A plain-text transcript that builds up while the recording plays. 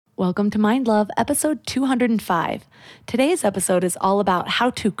Welcome to Mind Love, episode 205. Today's episode is all about how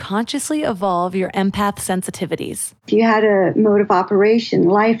to consciously evolve your empath sensitivities. If you had a mode of operation,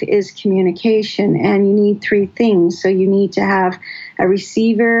 life is communication, and you need three things. So you need to have a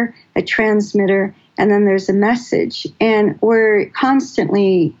receiver, a transmitter, and then there's a message. And we're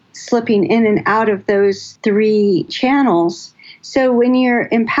constantly slipping in and out of those three channels. So when you're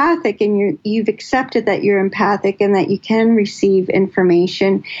empathic and you've accepted that you're empathic and that you can receive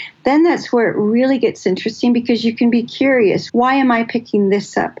information, then that's where it really gets interesting, because you can be curious. Why am I picking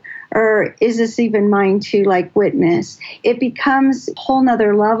this up? Or is this even mine to witness? It becomes a whole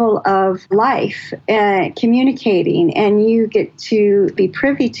nother level of life, communicating, and you get to be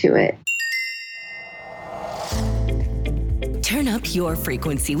privy to it. Turn up your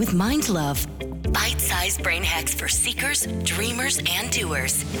frequency with Mind Love. Bite-sized brain hacks for seekers, dreamers, and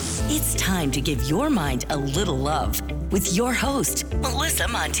doers. It's time to give your mind a little love with your host, Melissa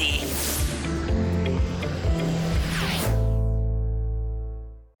Monti.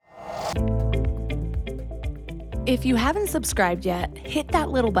 If you haven't subscribed yet, hit that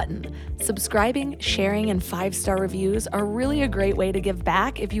little button. Subscribing, sharing, and 5-star reviews are really a great way to give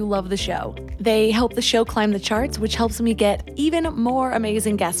back if you love the show. They help the show climb the charts, which helps me get even more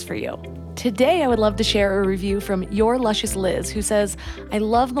amazing guests for you. Today, I would love to share a review from Your Luscious Liz, who says, I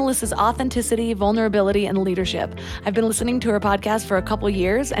love Melissa's authenticity, vulnerability, and leadership. I've been listening to her podcast for a couple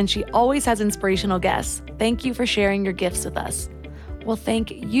years, and she always has inspirational guests. Thank you for sharing your gifts with us. Well,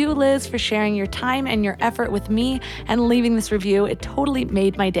 thank you, Liz, for sharing your time and your effort with me and leaving this review. It totally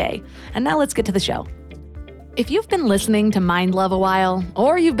made my day. And now let's get to the show. If you've been listening to Mind Love a while,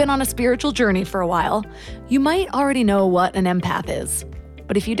 or you've been on a spiritual journey for a while, you might already know what an empath is.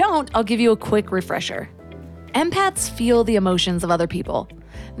 But if you don't, I'll give you a quick refresher. Empaths feel the emotions of other people.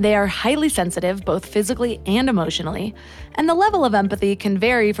 They are highly sensitive, both physically and emotionally, and the level of empathy can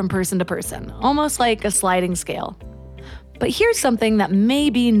vary from person to person, almost like a sliding scale. But here's something that may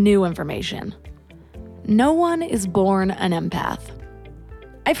be new information. No one is born an empath.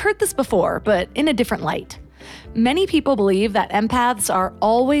 I've heard this before, but in a different light. Many people believe that empaths are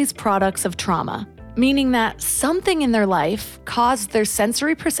always products of trauma, meaning that something in their life caused their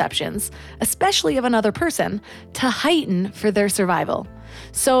sensory perceptions, especially of another person, to heighten for their survival.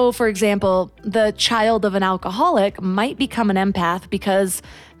 So, for example, the child of an alcoholic might become an empath because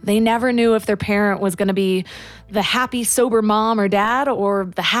they never knew if their parent was going to be the happy, sober mom or dad, or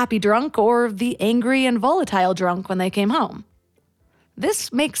the happy drunk, or the angry and volatile drunk when they came home.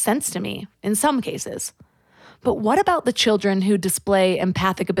 This makes sense to me in some cases. But what about the children who display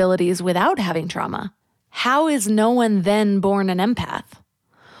empathic abilities without having trauma? How is no one then born an empath?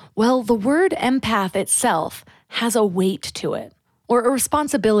 Well, the word empath itself has a weight to it, or a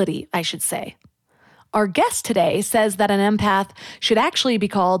responsibility, I should say. Our guest today says that an empath should actually be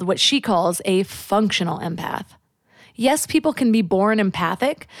called what she calls a functional empath. Yes, people can be born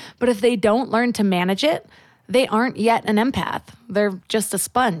empathic, but if they don't learn to manage it, they aren't yet an empath. They're just a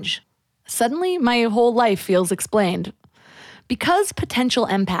sponge. Suddenly, my whole life feels explained. Because potential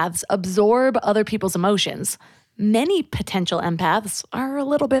empaths absorb other people's emotions, many potential empaths are a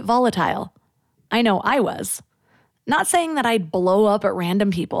little bit volatile. I know I was. Not saying that I'd blow up at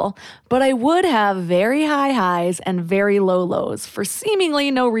random people, but I would have very high highs and very low lows for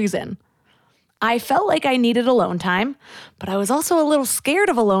seemingly no reason. I felt like I needed alone time, but I was also a little scared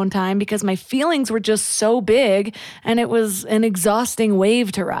of alone time because my feelings were just so big and it was an exhausting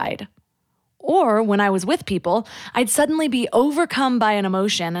wave to ride. Or when I was with people, I'd suddenly be overcome by an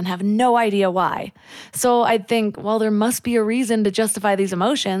emotion and have no idea why. So I'd think, well, there must be a reason to justify these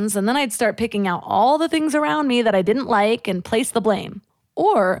emotions, and then I'd start picking out all the things around me that I didn't like and place the blame.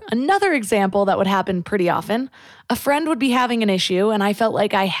 Or another example that would happen pretty often, a friend would be having an issue and I felt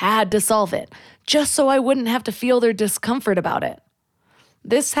like I had to solve it, just so I wouldn't have to feel their discomfort about it.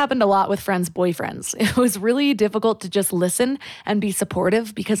 This happened a lot with friends' boyfriends. It was really difficult to just listen and be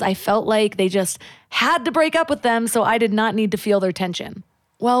supportive because I felt like they just had to break up with them, so I did not need to feel their tension.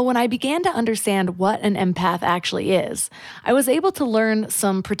 Well, when I began to understand what an empath actually is, I was able to learn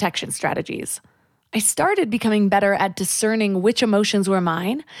some protection strategies. I started becoming better at discerning which emotions were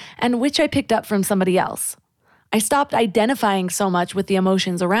mine and which I picked up from somebody else. I stopped identifying so much with the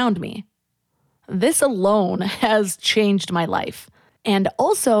emotions around me. This alone has changed my life. And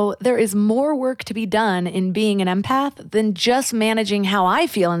also, there is more work to be done in being an empath than just managing how I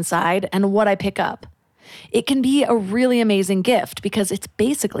feel inside and what I pick up. It can be a really amazing gift because it's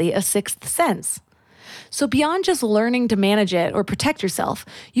basically a sixth sense. So beyond just learning to manage it or protect yourself,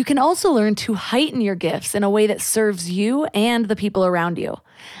 you can also learn to heighten your gifts in a way that serves you and the people around you.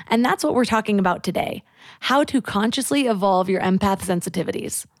 And that's what we're talking about today, how to consciously evolve your empath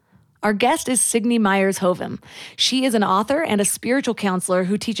sensitivities. Our guest is Signe Myers-Hovim. She is an author and a spiritual counselor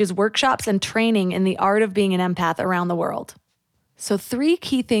who teaches workshops and training in the art of being an empath around the world. So 3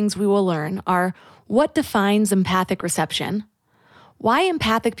 key things we will learn are what defines empathic reception, why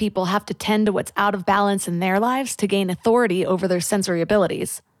empathic people have to tend to what's out of balance in their lives to gain authority over their sensory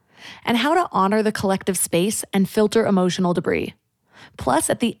abilities, and how to honor the collective space and filter emotional debris. Plus,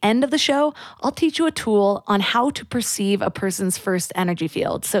 at the end of the show, I'll teach you a tool on how to perceive a person's first energy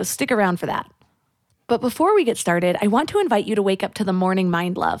field, so stick around for that. But before we get started, I want to invite you to wake up to the Morning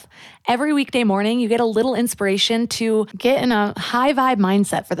Mind Love. Every weekday morning, you get a little inspiration to get in a high vibe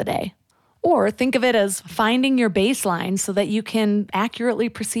mindset for the day. Or think of it as finding your baseline so that you can accurately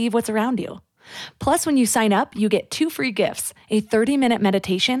perceive what's around you. Plus, when you sign up, you get 2 free gifts, a 30-minute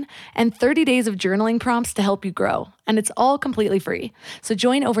meditation and 30 days of journaling prompts to help you grow. And it's all completely free. So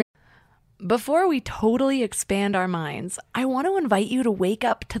join over. Before we totally expand our minds, I want to invite you to wake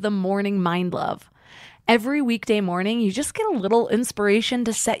up to the Morning Mind Love. Every weekday morning, you just get a little inspiration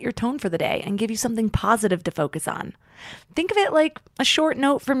to set your tone for the day and give you something positive to focus on. Think of it like a short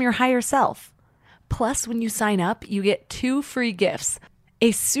note from your higher self. Plus, when you sign up, you get 2 free gifts,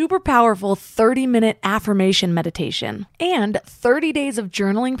 a super powerful 30-minute affirmation meditation, and 30 days of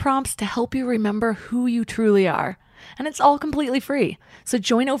journaling prompts to help you remember who you truly are. And it's all completely free. So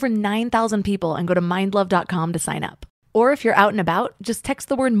join over 9,000 people and go to mindlove.com to sign up. Or if you're out and about, just text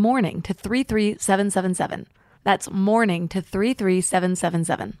the word morning to 33777. That's morning to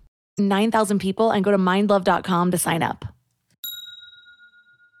 33777. 9,000 people and go to mindlove.com to sign up.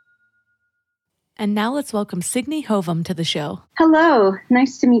 And now let's welcome Signe Hovim to the show. Hello,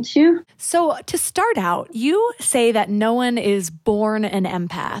 nice to meet you. So to start out, you say that no one is born an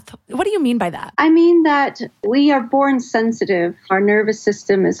empath. What do you mean by that? I mean that we are born sensitive. Our nervous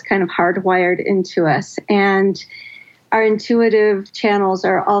system is kind of hardwired into us, and our intuitive channels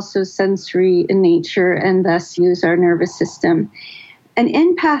are also sensory in nature and thus use our nervous system. An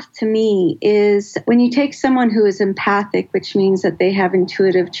empath to me is when you take someone who is empathic, which means that they have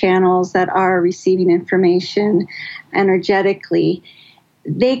intuitive channels that are receiving information energetically,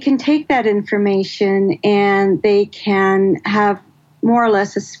 they can take that information and they can have more or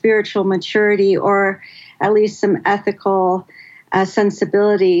less a spiritual maturity or at least some ethical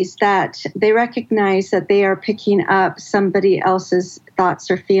sensibilities that they recognize that they are picking up somebody else's thoughts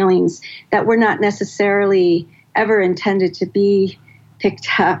or feelings that were not necessarily ever intended to be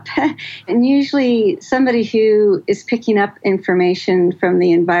picked up. And usually somebody who is picking up information from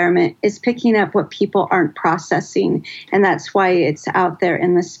the environment is picking up what people aren't processing. And that's why it's out there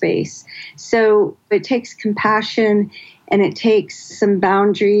in the space. So it takes compassion and it takes some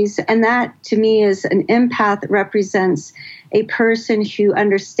boundaries. And that to me is an empath represents a person who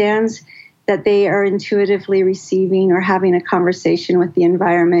understands that they are intuitively receiving or having a conversation with the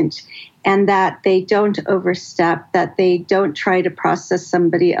environment, and that they don't overstep, that they don't try to process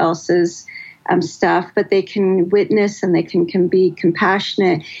somebody else's stuff, but they can witness and they can be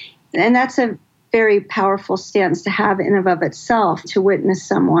compassionate. And that's a very powerful stance to have in and of itself, to witness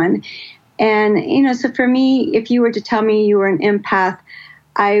someone. And, so for me, if you were to tell me you were an empath,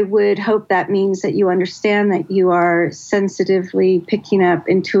 I would hope that means that you understand that you are sensitively picking up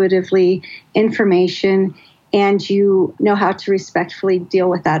intuitively information, and you know how to respectfully deal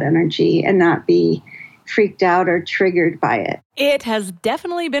with that energy and not be freaked out or triggered by it. It has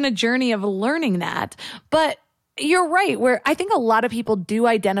definitely been a journey of learning that, but you're right, where I think a lot of people do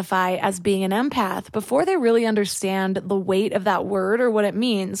identify as being an empath before they really understand the weight of that word or what it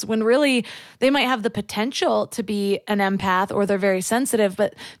means, when really they might have the potential to be an empath or they're very sensitive,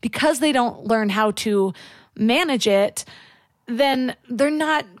 but because they don't learn how to manage it, then they're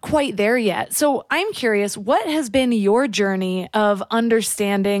not quite there yet. So I'm curious, what has been your journey of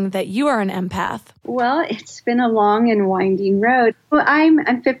understanding that you are an empath? Well, it's been a long and winding road. Well,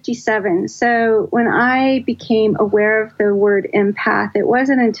 I'm 57. So when I became aware of the word empath, it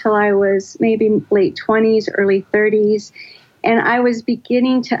wasn't until I was maybe late 20s, early 30s, and I was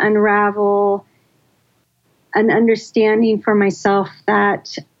beginning to unravel an understanding for myself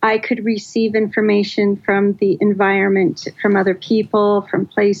that I could receive information from the environment, from other people, from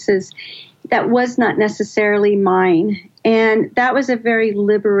places that was not necessarily mine. And that was a very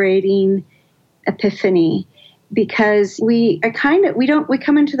liberating epiphany, because we come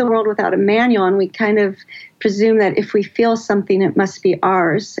into the world without a manual, and we kind of presume that if we feel something, it must be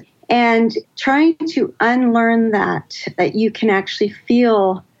ours. And trying to unlearn that you can actually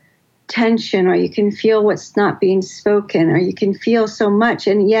feel tension, or you can feel what's not being spoken, or you can feel so much,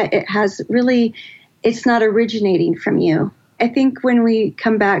 and yet it's not originating from you. I think when we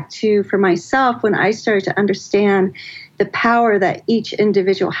come back to, for myself, when I started to understand the power that each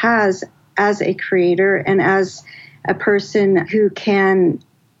individual has as a creator and as a person who can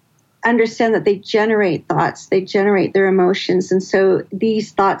understand that they generate thoughts, they generate their emotions. And so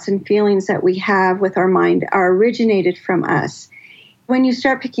these thoughts and feelings that we have with our mind are originated from us. When you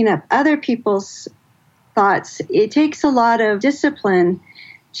start picking up other people's thoughts, it takes a lot of discipline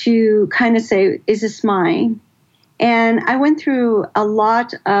to kind of say, is this mine? And I went through a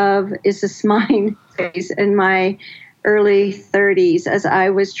lot of is this mine phase in my early 30s as I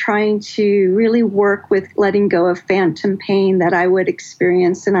was trying to really work with letting go of phantom pain that I would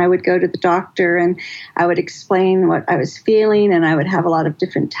experience. And I would go to the doctor and I would explain what I was feeling, and I would have a lot of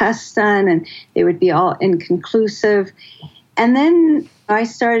different tests done, and they would be all inconclusive. And then I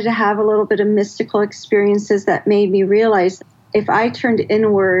started to have a little bit of mystical experiences that made me realize if I turned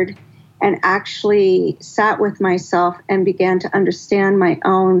inward and actually sat with myself and began to understand my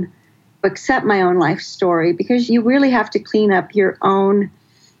own, accept my own life story, because you really have to clean up your own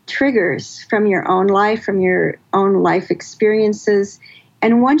triggers from your own life, from your own life experiences.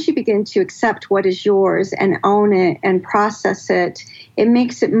 And once you begin to accept what is yours and own it and process it, it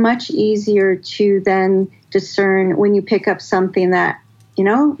makes it much easier to then discern when you pick up something that,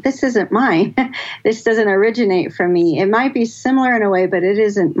 this isn't mine. This doesn't originate from me. It might be similar in a way, but it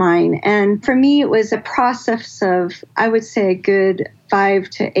isn't mine. And for me, it was a process of, I would say, a good 5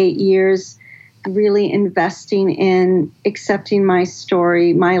 to 8 years, really investing in accepting my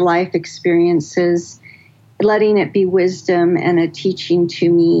story, my life experiences, letting it be wisdom and a teaching to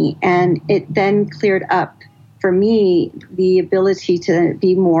me. And it then cleared up for me the ability to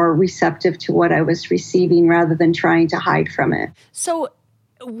be more receptive to what I was receiving rather than trying to hide from it. So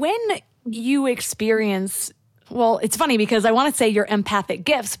when you experience, well, it's funny because I want to say your empathic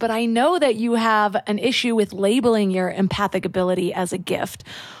gifts, but I know that you have an issue with labeling your empathic ability as a gift.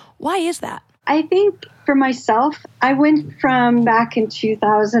 Why is that? I think for myself, I went from back in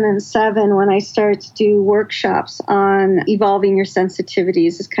 2007 when I started to do workshops on evolving your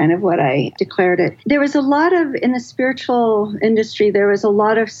sensitivities is kind of what I declared it. There was a lot of, in the spiritual industry, there was a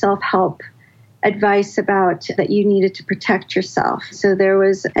lot of self-help advice about that you needed to protect yourself. So there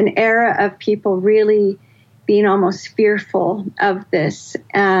was an era of people really being almost fearful of this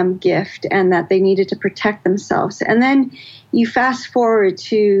gift and that they needed to protect themselves. And then you fast forward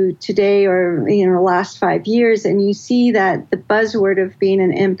to today or the last 5 years, and you see that the buzzword of being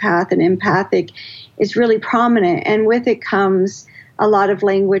an empath and empathic is really prominent. And with it comes a lot of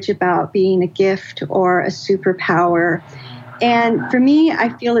language about being a gift or a superpower. And for me,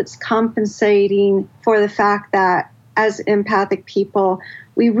 I feel it's compensating for the fact that as empathic people,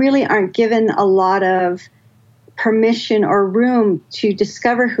 we really aren't given a lot of permission or room to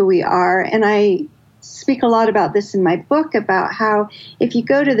discover who we are. And I speak a lot about this in my book about how if you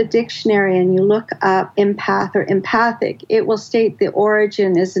go to the dictionary and you look up empath or empathic, it will state the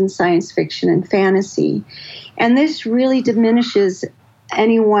origin is in science fiction and fantasy. And this really diminishes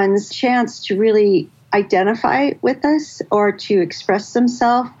anyone's chance to really identify with us or to express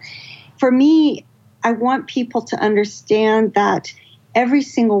themselves. For me, I want people to understand that every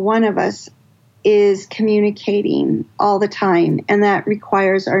single one of us is communicating all the time, and that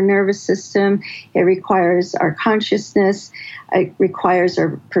requires our nervous system, it requires our consciousness, it requires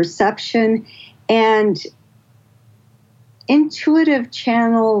our perception, and intuitive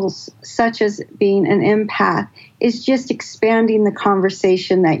channels such as being an empath is just expanding the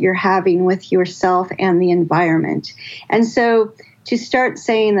conversation that you're having with yourself and the environment. And so to start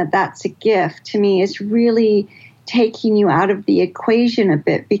saying that that's a gift to me is really taking you out of the equation a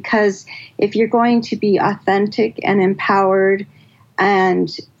bit, because if you're going to be authentic and empowered and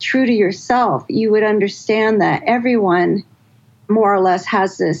true to yourself, you would understand that everyone more or less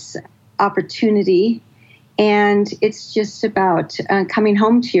has this opportunity, and it's just about coming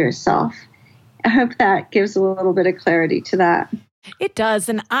home to yourself. I hope that gives a little bit of clarity to that. It does,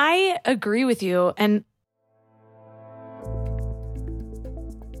 and I agree with you. And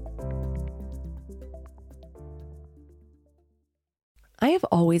I have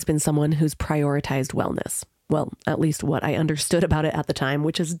always been someone who's prioritized wellness. Well, at least what I understood about it at the time,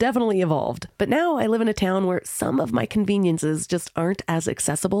 which has definitely evolved. But now I live in a town where some of my conveniences just aren't as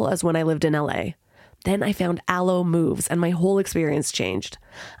accessible as when I lived in LA. Then I found Alo Moves and my whole experience changed.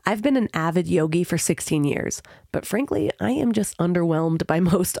 I've been an avid yogi for 16 years, but frankly, I am just underwhelmed by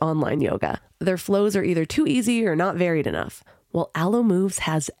most online yoga. Their flows are either too easy or not varied enough. Well, Alo Moves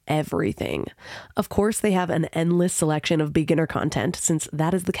has everything. Of course, they have an endless selection of beginner content, since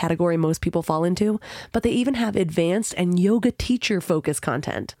that is the category most people fall into, but they even have advanced and yoga teacher-focused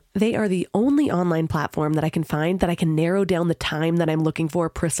content. They are the only online platform that I can find that I can narrow down the time that I'm looking for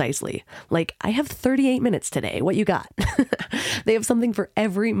precisely. Like, I have 38 minutes today. What you got? They have something for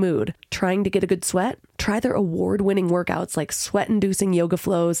every mood. Trying to get a good sweat? Try their award-winning workouts like sweat-inducing yoga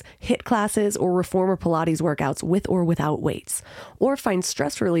flows, HIIT classes, or reformer Pilates workouts with or without weights. Or find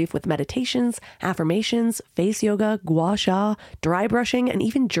stress relief with meditations, affirmations, face yoga, gua sha, dry brushing, and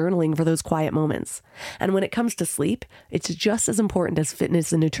even journaling for those quiet moments. And when it comes to sleep, it's just as important as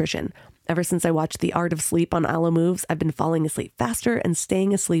fitness and nutrition. Ever since I watched The Art of Sleep on Alo Moves, I've been falling asleep faster and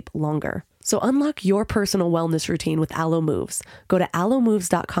staying asleep longer. So unlock your personal wellness routine with Alo Moves. Go to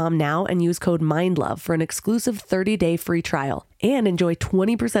alomoves.com now and use code MINDLOVE for an exclusive 30-day free trial and enjoy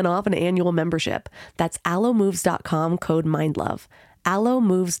 20% off an annual membership. That's alomoves.com, code MINDLOVE.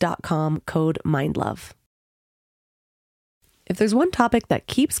 alomoves.com, code MINDLOVE. If there's one topic that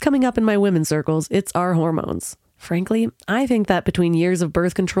keeps coming up in my women's circles, it's our hormones. Frankly, I think that between years of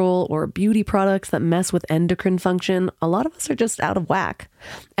birth control or beauty products that mess with endocrine function, a lot of us are just out of whack.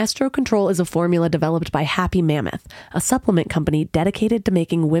 Estro Control is a formula developed by Happy Mammoth, a supplement company dedicated to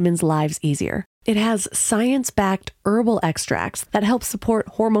making women's lives easier. It has science-backed herbal extracts that help support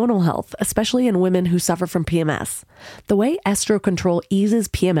hormonal health, especially in women who suffer from PMS. The way Estro Control eases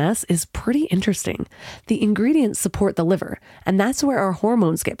PMS is pretty interesting. The ingredients support the liver, and that's where our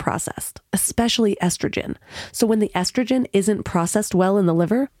hormones get processed, especially estrogen. So when the estrogen isn't processed well in the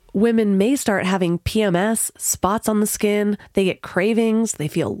liver, women may start having PMS, spots on the skin, they get cravings, they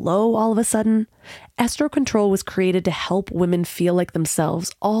feel low all of a sudden. Estro Control was created to help women feel like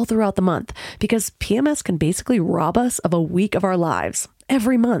themselves all throughout the month because PMS can basically rob us of a week of our lives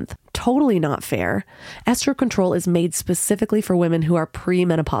every month. Totally not fair. Estro Control is made specifically for women who are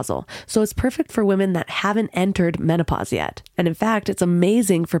premenopausal, so it's perfect for women that haven't entered menopause yet. And in fact, it's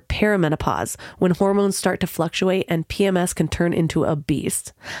amazing for perimenopause when hormones start to fluctuate and PMS can turn into a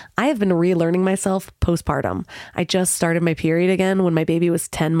beast. I have been relearning myself postpartum. I just started my period again when my baby was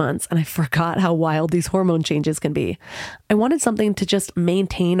 10 months, and I forgot how wild these hormone changes can be. I wanted something to just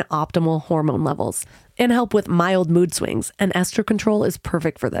maintain optimal hormone levels and help with mild mood swings, and Estro Control is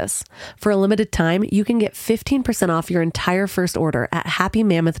perfect for this. For a limited time, you can get 15% off your entire first order at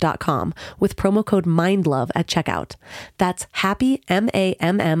happymammoth.com with promo code MINDLOVE at checkout. That's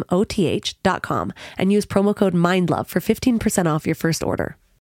happymammoth.com and use promo code MINDLOVE for 15% off your first order.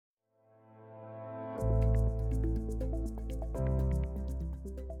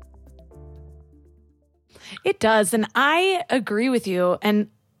 It does. And I agree with you. And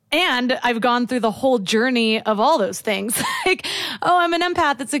I've gone through the whole journey of all those things. Like, oh, I'm an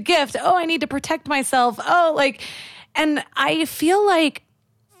empath. It's a gift. Oh, I need to protect myself. And I feel like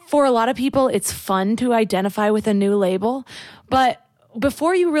for a lot of people, it's fun to identify with a new label. But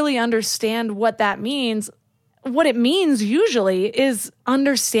before you really understand what that means, what it means usually is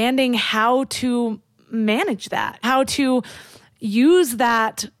understanding how to manage that, how to use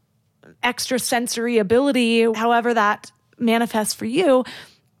that extrasensory ability, however that manifests for you,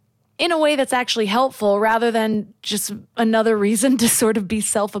 in a way that's actually helpful rather than just another reason to sort of be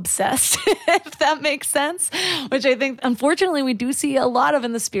self-obsessed, if that makes sense, which I think, unfortunately, we do see a lot of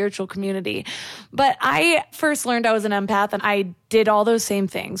in the spiritual community. But I first learned I was an empath, and I did all those same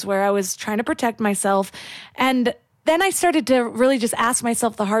things where I was trying to protect myself. And then I started to really just ask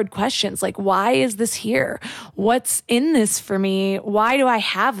myself the hard questions, like, why is this here? What's in this for me? Why do I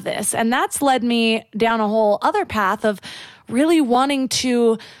have this? And that's led me down a whole other path of really wanting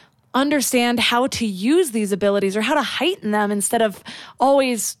to understand how to use these abilities or how to heighten them instead of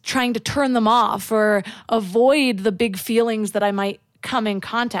always trying to turn them off or avoid the big feelings that I might come in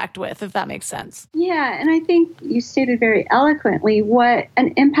contact with, if that makes sense. Yeah, and I think you stated very eloquently what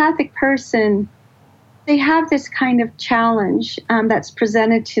an empathic person, they have this kind of challenge that's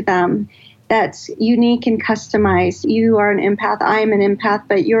presented to them that's unique and customized. You are an empath, I'm an empath,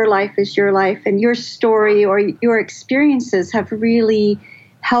 but your life is your life, and your story or your experiences have really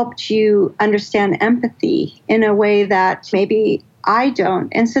helped you understand empathy in a way that maybe I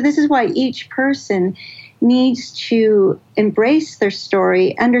don't. And so this is why each person needs to embrace their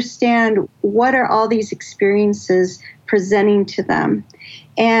story, understand what are all these experiences presenting to them.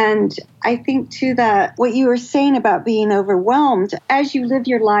 And I think too that what you were saying about being overwhelmed, as you live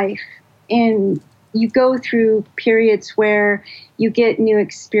your life and you go through periods where you get new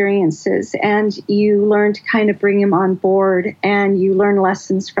experiences and you learn to kind of bring them on board and you learn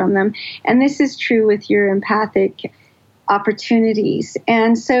lessons from them. And this is true with your empathic opportunities.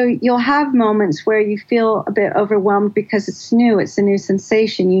 And so you'll have moments where you feel a bit overwhelmed because it's new, it's a new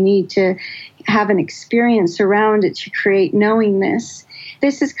sensation. You need to have an experience around it to create knowingness.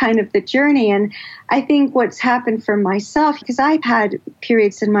 This is kind of the journey. And I think what's happened for myself, because I've had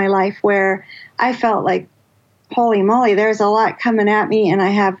periods in my life where I felt like, holy moly, there's a lot coming at me and I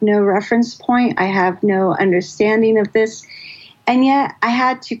have no reference point. I have no understanding of this. And yet I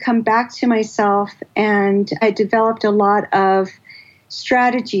had to come back to myself, and I developed a lot of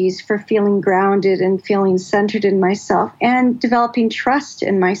strategies for feeling grounded and feeling centered in myself and developing trust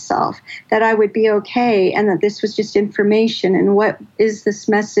in myself that I would be okay and that this was just information and what is this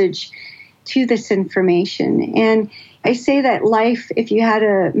message to this information. And I say that life, if you had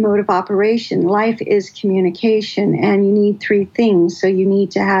a mode of operation, life is communication, and you need three things. So you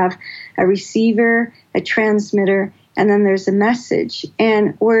need to have a receiver, a transmitter, and then there's a message.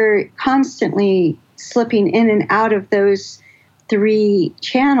 And we're constantly slipping in and out of those three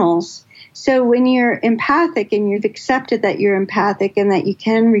channels. So when you're empathic and you've accepted that you're empathic and that you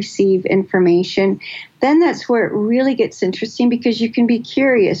can receive information, then that's where it really gets interesting, because you can be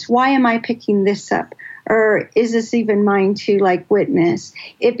curious. Why am I picking this up? Or is this even mine to witness?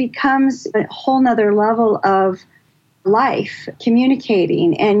 It becomes a whole nother level of life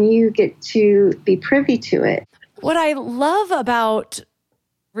communicating, and you get to be privy to it. What I love about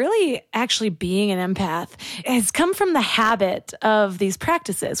really actually being an empath has come from the habit of these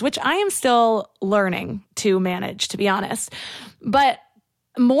practices, which I am still learning to manage, to be honest. But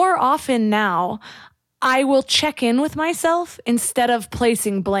more often now, I will check in with myself instead of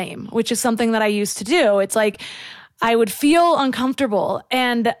placing blame, which is something that I used to do. It's like I would feel uncomfortable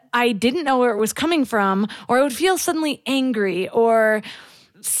and I didn't know where it was coming from, or I would feel suddenly angry or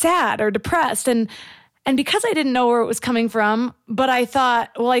sad or depressed. And because I didn't know where it was coming from, but I thought,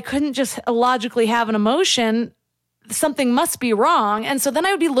 well, I couldn't just logically have an emotion, something must be wrong. And so then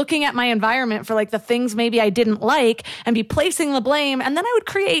I would be looking at my environment for the things maybe I didn't like and be placing the blame. And then I would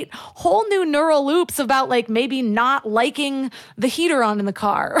create whole new neural loops about maybe not liking the heater on in the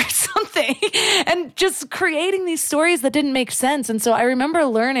car or something, and just creating these stories that didn't make sense. And so I remember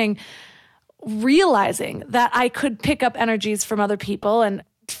realizing that I could pick up energies from other people, and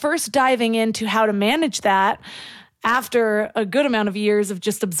first diving into how to manage that after a good amount of years of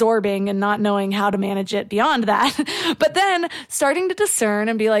just absorbing and not knowing how to manage it beyond that. But then starting to discern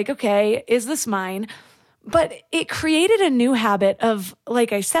and be like, okay, is this mine? But it created a new habit of,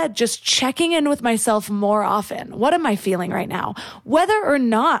 like I said, just checking in with myself more often. What am I feeling right now? Whether or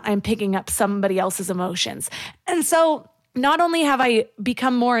not I'm picking up somebody else's emotions. And so not only have I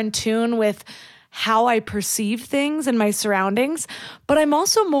become more in tune with how I perceive things and my surroundings, but I'm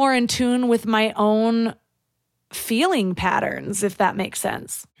also more in tune with my own feeling patterns, if that makes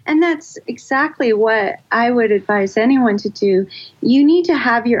sense. And that's exactly what I would advise anyone to do. You need to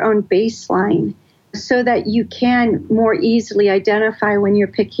have your own baseline so that you can more easily identify when you're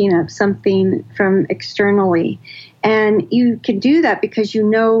picking up something from externally. And you can do that because you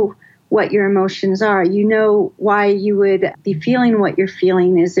know what your emotions are. You know why you would be feeling what you're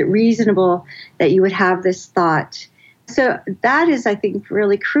feeling. Is it reasonable that you would have this thought? So that is, I think,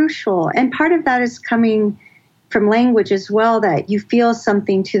 really crucial. And part of that is coming from language as well, that you feel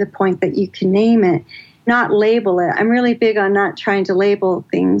something to the point that you can name it, not label it. I'm really big on not trying to label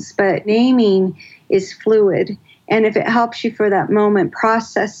things, but naming is fluid. And if it helps you for that moment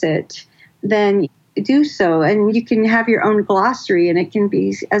process it, then do so. And you can have your own glossary, and it can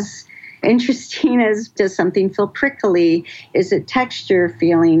be as interesting as, does something feel prickly? Is it texture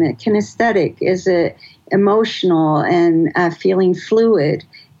feeling? Kinesthetic? Is it emotional and feeling fluid?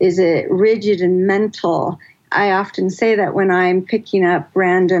 Is it rigid and mental? I often say that when I'm picking up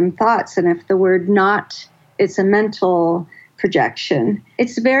random thoughts, and if the word not, it's a mental projection.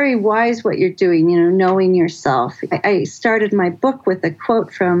 It's very wise what you're doing, knowing yourself. I started my book with a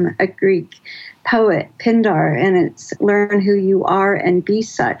quote from a Greek poet, Pindar, and it's learn who you are and be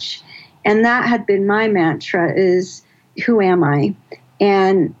such. And that had been my mantra, is who am I?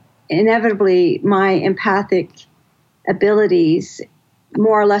 And inevitably, my empathic abilities,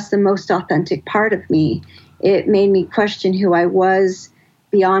 more or less the most authentic part of me, it made me question who I was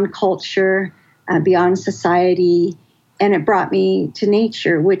beyond culture, beyond society. And it brought me to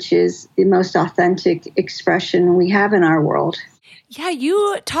nature, which is the most authentic expression we have in our world. Yeah,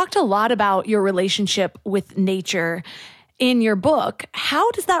 you talked a lot about your relationship with nature in your book.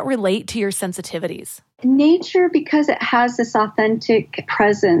 How does that relate to your sensitivities? Nature, because it has this authentic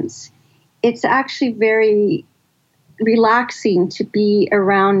presence, it's actually very relaxing to be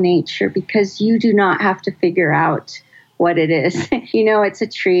around nature, because you do not have to figure out what it is. You know, it's a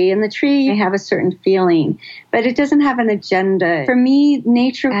tree, and the tree may have a certain feeling, but it doesn't have an agenda. For me,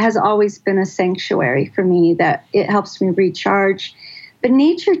 nature has always been a sanctuary for me, that it helps me recharge. But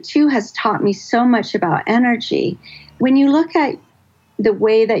nature, too, has taught me so much about energy. When you look at the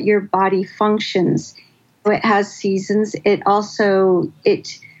way that your body functions, it has seasons. It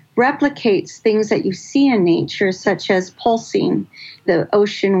replicates things that you see in nature, such as pulsing. The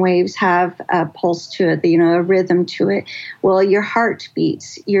ocean waves have a pulse to it, a rhythm to it. Well, your heart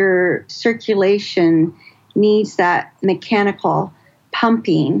beats, your circulation needs that mechanical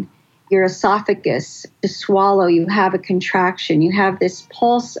pumping. Your esophagus, to swallow, you have a contraction. You have this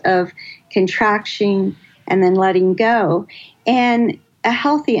pulse of contraction and then letting go. And a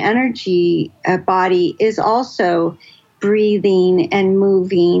healthy energy body is also breathing and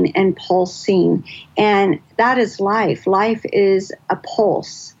moving and pulsing. And that is life. Life is a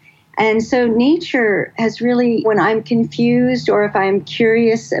pulse. And so nature has really, when I'm confused or if I'm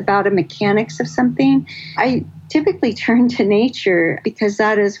curious about the mechanics of something, I typically turn to nature, because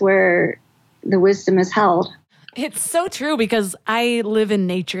that is where the wisdom is held. It's so true, because I live in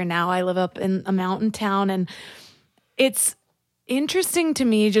nature now. I live up in a mountain town, and it's interesting to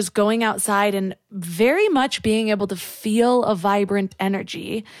me just going outside and very much being able to feel a vibrant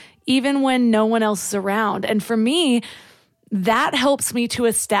energy, even when no one else is around. And for me, that helps me to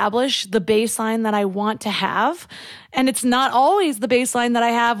establish the baseline that I want to have. And it's not always the baseline that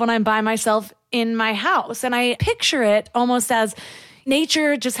I have when I'm by myself in my house. And I picture it almost as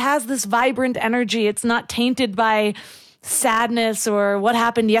nature just has this vibrant energy. It's not tainted by sadness or what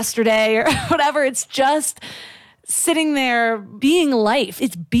happened yesterday or whatever. It's just sitting there being life.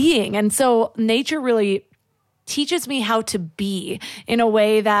 It's being. And so nature really teaches me how to be in a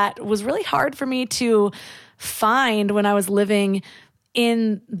way that was really hard for me to find when I was living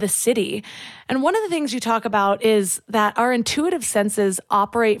in the city. And one of the things you talk about is that our intuitive senses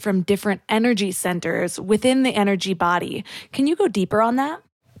operate from different energy centers within the energy body. Can you go deeper on that?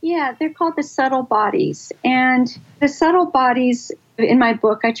 Yeah, they're called the subtle bodies. And the subtle bodies, in my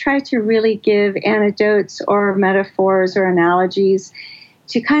book, I try to really give anecdotes or metaphors or analogies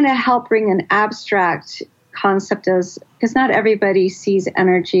to kind of help bring an abstract concept, as because not everybody sees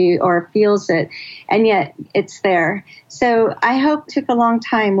energy or feels it, and yet it's there. So I hope it took a long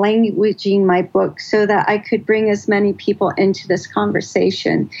time languaging my book so that I could bring as many people into this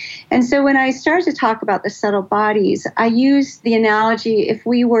conversation. And so when I started to talk about the subtle bodies, I used the analogy, if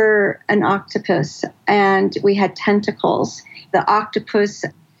we were an octopus and we had tentacles, the octopus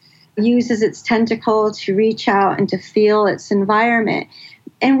uses its tentacle to reach out and to feel its environment.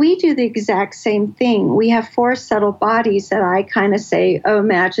 And we do the exact same thing. We have 4 subtle bodies that I kind of say, oh,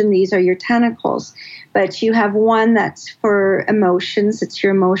 imagine these are your tentacles. But you have one that's for emotions. It's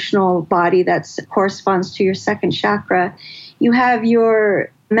your emotional body that corresponds to your second chakra. You have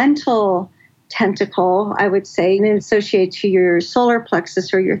your mental tentacle, I would say, and associated to your solar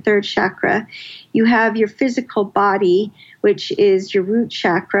plexus or your third chakra. You have your physical body, which is your root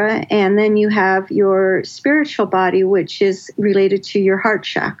chakra, and then you have your spiritual body, which is related to your heart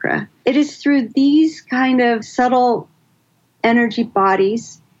chakra. It is through these kind of subtle energy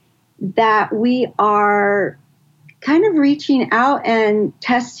bodies that we are kind of reaching out and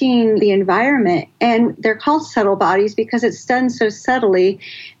testing the environment. And they're called subtle bodies because it's done so subtly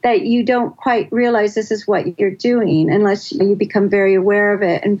that you don't quite realize this is what you're doing unless you become very aware of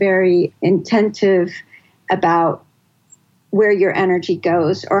it and very attentive about where your energy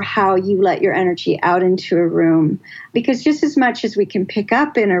goes or how you let your energy out into a room. Because just as much as we can pick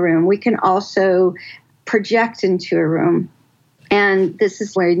up in a room, we can also project into a room. And this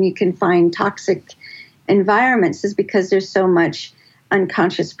is where you can find toxic environments, is because there's so much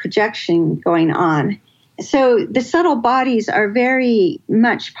unconscious projection going on. So the subtle bodies are very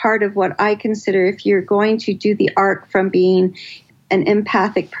much part of what I consider, if you're going to do the arc from being an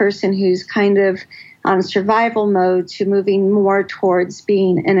empathic person who's kind of on survival mode to moving more towards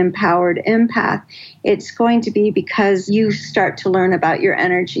being an empowered empath, it's going to be because you start to learn about your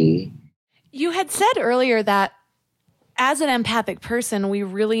energy. You had said earlier that as an empathic person, we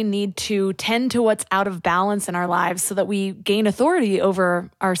really need to tend to what's out of balance in our lives so that we gain authority over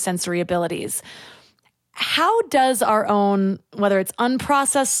our sensory abilities. How does our own, whether it's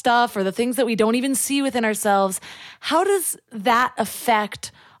unprocessed stuff or the things that we don't even see within ourselves, how does that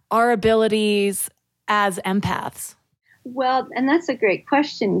affect our abilities as empaths? Well, and that's a great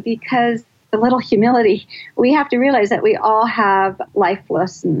question, because a little humility, we have to realize that we all have life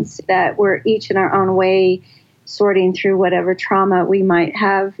lessons, that we're each in our own way sorting through whatever trauma we might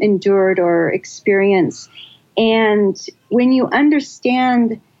have endured or experienced. And when you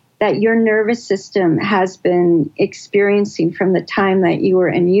understand that your nervous system has been experiencing from the time that you were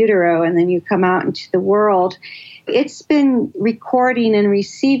in utero and then you come out into the world. It's been recording and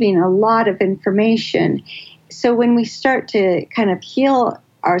receiving a lot of information. So when we start to kind of heal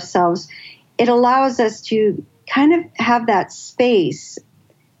ourselves, it allows us to kind of have that space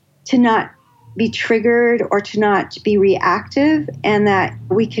to not be triggered or to not be reactive, and that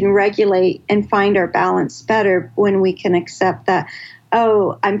we can regulate and find our balance better when we can accept that,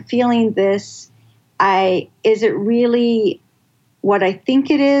 oh, I'm feeling this. Is it really what I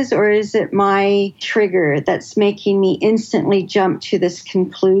think it is, or is it my trigger that's making me instantly jump to this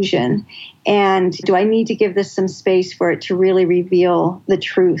conclusion? And do I need to give this some space for it to really reveal the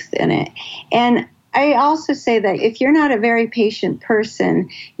truth in it? And I also say that if you're not a very patient person,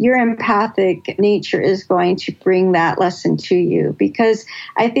 your empathic nature is going to bring that lesson to you. Because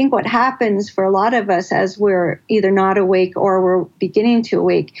I think what happens for a lot of us as we're either not awake or we're beginning to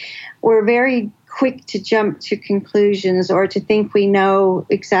awake, we're very quick to jump to conclusions or to think we know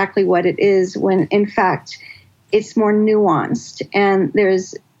exactly what it is, when in fact it's more nuanced and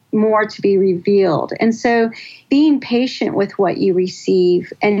there's more to be revealed. And so being patient with what you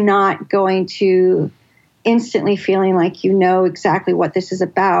receive and not going to instantly feeling like you know exactly what this is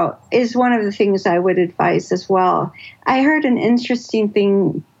about is one of the things I would advise as well. I heard an interesting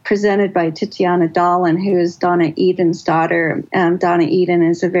thing presented by Tatiana Dahlin, who is Donna Eden's daughter. Donna Eden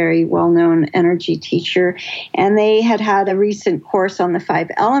is a very well-known energy teacher, and they had a recent course on the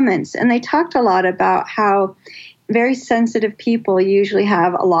 5 elements, and they talked a lot about how very sensitive people usually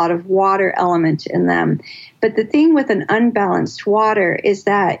have a lot of water element in them. But the thing with an unbalanced water is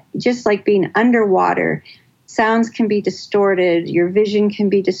that just like being underwater, sounds can be distorted, your vision can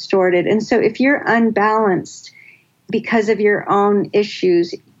be distorted. And so if you're unbalanced because of your own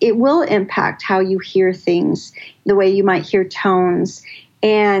issues, it will impact how you hear things, the way you might hear tones.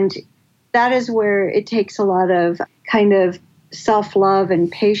 And that is where it takes a lot of kind of self-love and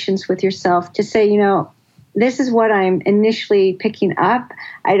patience with yourself to say, this is what I'm initially picking up.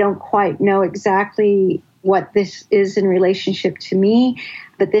 I don't quite know exactly what this is in relationship to me,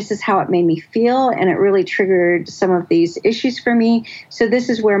 but this is how it made me feel, and it really triggered some of these issues for me. So this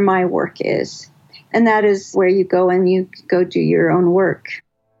is where my work is. And that is where you go and you go do your own work.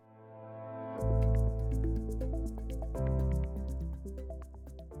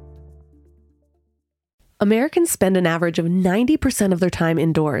 Americans spend an average of 90% of their time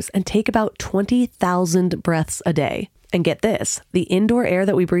indoors and take about 20,000 breaths a day. And get this, the indoor air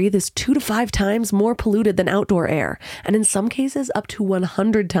that we breathe is 2 to 5 times more polluted than outdoor air, and in some cases up to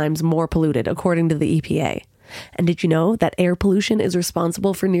 100 times more polluted, according to the EPA. And did you know that air pollution is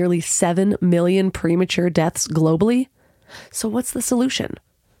responsible for nearly 7 million premature deaths globally? So what's the solution?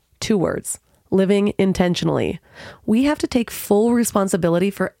 2 words. Living intentionally. We have to take full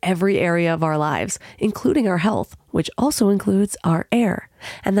responsibility for every area of our lives, including our health, which also includes our air.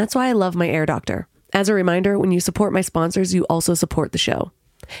 And that's why I love my Air Doctor. As a reminder, when you support my sponsors, you also support the show.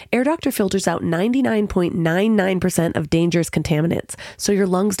 Air Doctor filters out 99.99% of dangerous contaminants, so your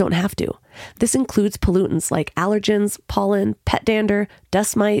lungs don't have to. This includes pollutants like allergens, pollen, pet dander,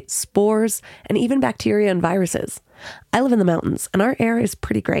 dust mites, spores, and even bacteria and viruses. I live in the mountains, and our air is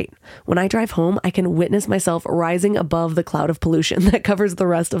pretty great. When I drive home, I can witness myself rising above the cloud of pollution that covers the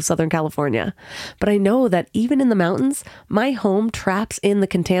rest of Southern California. But I know that even in the mountains, my home traps in the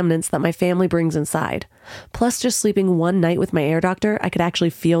contaminants that my family brings inside. Plus, just sleeping one night with my Air Doctor, I could actually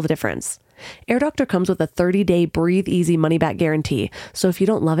feel the difference. Air Doctor comes with a 30-day breathe easy money back guarantee. So if you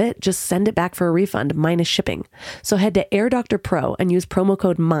don't love it, just send it back for a refund minus shipping. So head to Air Doctor Pro and use promo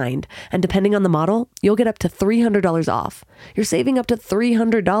code MIND. And depending on the model, you'll get up to $300 off. You're saving up to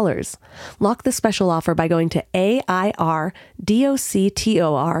 $300. Lock the special offer by going to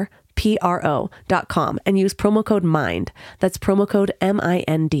AIRDOCTORPRO.com and use promo code MIND. That's promo code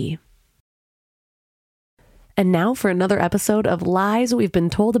MIND. And now for another episode of Lies We've Been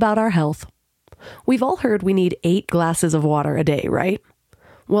Told About Our Health. We've all heard we need 8 glasses of water a day, right?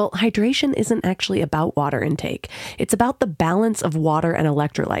 Well, hydration isn't actually about water intake. It's about the balance of water and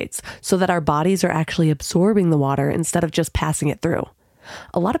electrolytes so that our bodies are actually absorbing the water instead of just passing it through.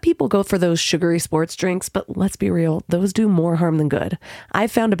 A lot of people go for those sugary sports drinks, but let's be real, those do more harm than good.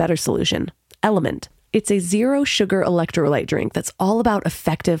 I've found a better solution. Element. It's a zero sugar electrolyte drink that's all about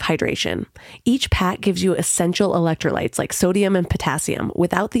effective hydration. Each pack gives you essential electrolytes like sodium and potassium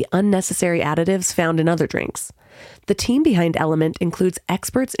without the unnecessary additives found in other drinks. The team behind Element includes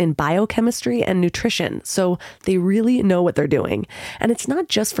experts in biochemistry and nutrition, so they really know what they're doing. And it's not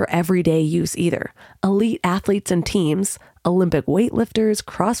just for everyday use either. Elite athletes and teams, Olympic weightlifters,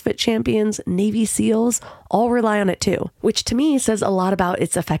 CrossFit champions, Navy SEALs all rely on it too, which to me says a lot about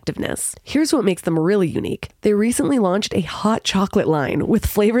its effectiveness. Here's what makes them really unique. They recently launched a hot chocolate line with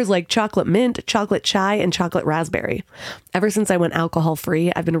flavors like chocolate mint, chocolate chai, and chocolate raspberry. Ever since I went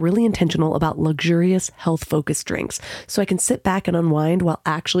alcohol-free, I've been really intentional about luxurious, health-focused drinks so I can sit back and unwind while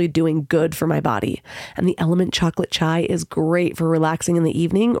actually doing good for my body. And the Element Chocolate Chai is great for relaxing in the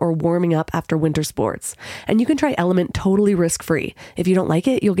evening or warming up after winter sports. And you can try Element totally risk-free. If you don't like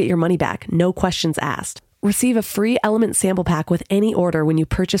it, you'll get your money back, no questions asked. Receive a free Element sample pack with any order when you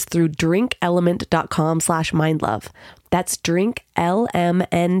purchase through drinkelement.com/mindlove. That's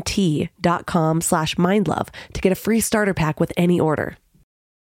drinklmnt.com/mindlove to get a free starter pack with any order.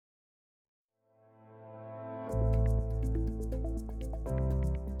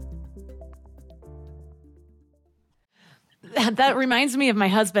 That reminds me of my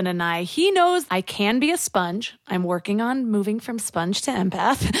husband and I. He knows I can be a sponge. I'm working on moving from sponge to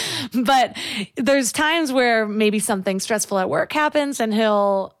empath. But there's times where maybe something stressful at work happens and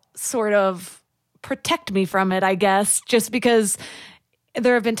he'll sort of protect me from it, I guess, just because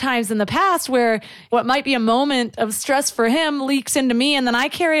there have been times in the past where what might be a moment of stress for him leaks into me and then I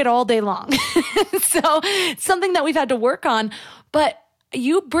carry it all day long. So it's something that we've had to work on. But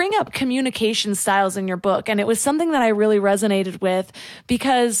you bring up communication styles in your book, and it was something that I really resonated with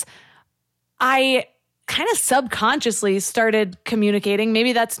because I kind of subconsciously started communicating.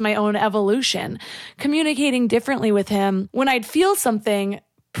 Maybe that's my own evolution, communicating differently with him. When I'd feel something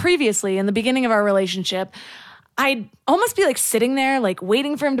previously in the beginning of our relationship, I'd almost be like sitting there, like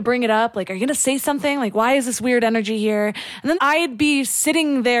waiting for him to bring it up. Like, are you going to say something? Like, why is this weird energy here? And then I'd be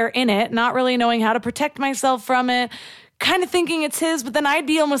sitting there in it, not really knowing how to protect myself from it, kind of thinking it's his, but then I'd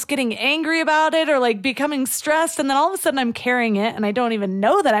be almost getting angry about it or like becoming stressed. And then all of a sudden I'm carrying it and I don't even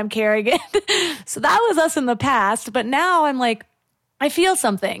know that I'm carrying it. So that was us in the past. But now I'm like, I feel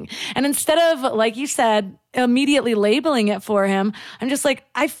something. And instead of, like you said, immediately labeling it for him, I'm just like,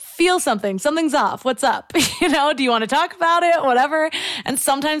 I feel something. Something's off. What's up? Do you want to talk about it? Whatever. And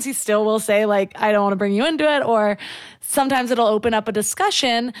sometimes he still will say like, I don't want to bring you into it. Or sometimes it'll open up a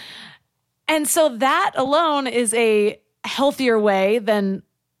discussion. And so that alone is a healthier way than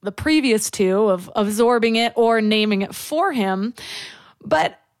the previous two of absorbing it or naming it for him.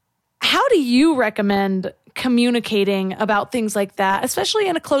 But how do you recommend communicating about things like that, especially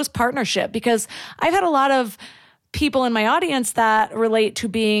in a close partnership? Because I've had a lot of people in my audience that relate to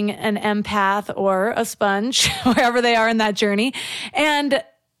being an empath or a sponge, wherever they are in that journey. And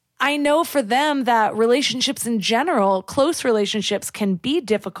I know for them that relationships in general, close relationships, can be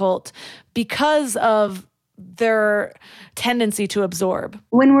difficult because of their tendency to absorb.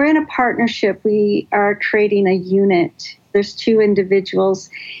 When we're in a partnership, we are creating a unit. There's two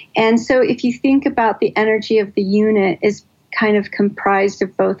individuals. And so if you think about the energy of the unit is kind of comprised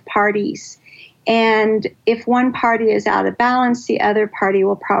of both parties. And if one party is out of balance, the other party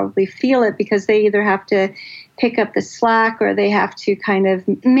will probably feel it because they either have to pick up the slack or they have to kind of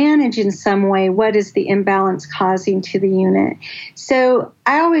manage in some way what is the imbalance causing to the unit. So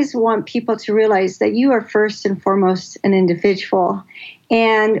I always want people to realize that you are first and foremost an individual,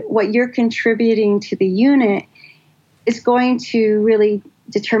 and what you're contributing to the unit is going to really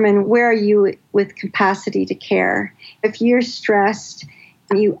determine where are you with capacity to care. If you're stressed,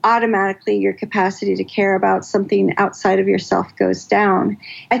 you automatically, your capacity to care about something outside of yourself goes down.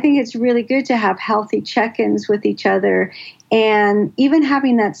 I think it's really good to have healthy check-ins with each other and even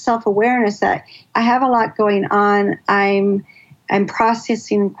having that self-awareness that I have a lot going on. I'm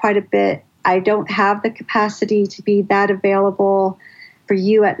processing quite a bit. I don't have the capacity to be that available for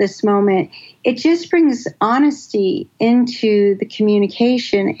you at this moment. It just brings honesty into the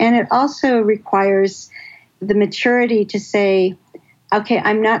communication, and it also requires the maturity to say, okay,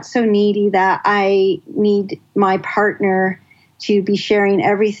 I'm not so needy that I need my partner to be sharing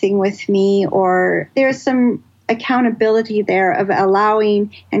everything with me, or there's some accountability there of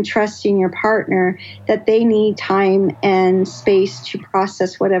allowing and trusting your partner that they need time and space to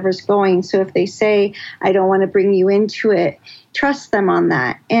process whatever's going. So if they say, I don't want to bring you into it, trust them on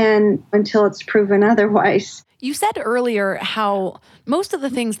that, and until it's proven otherwise. You said earlier how most of the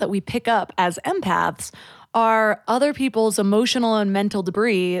things that we pick up as empaths are other people's emotional and mental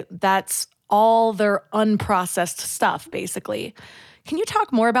debris. That's all their unprocessed stuff, basically. Can you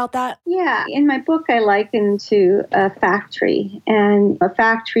talk more about that? Yeah. In my book, I liken to a factory, and a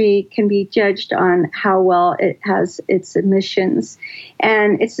factory can be judged on how well it has its emissions.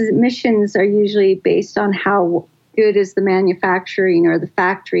 And its emissions are usually based on how good is the manufacturing or the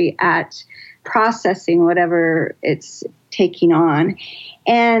factory at processing whatever it's taking on.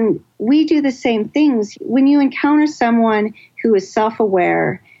 And we do the same things. When you encounter someone who is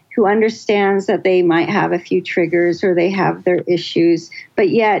self-aware, who understands that they might have a few triggers or they have their issues, but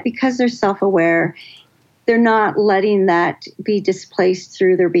yet because they're self-aware, they're not letting that be displaced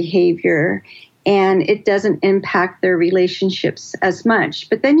through their behavior, and it doesn't impact their relationships as much.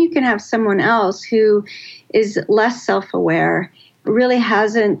 But then you can have someone else who is less self-aware, really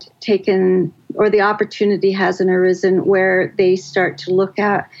hasn't taken, or the opportunity hasn't arisen where they start to look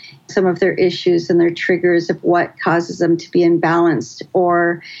at some of their issues and their triggers of what causes them to be imbalanced,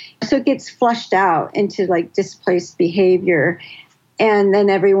 or so it gets flushed out into like displaced behavior. And then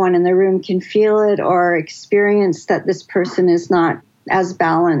everyone in the room can feel it or experience that this person is not as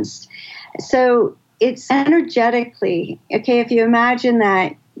balanced. So it's energetically, okay, if you imagine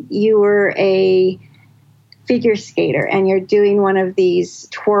that you were a figure skater and you're doing one of these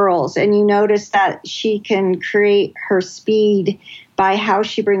twirls and you notice that she can create her speed by how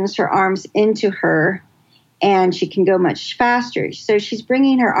she brings her arms into her, and she can go much faster. So she's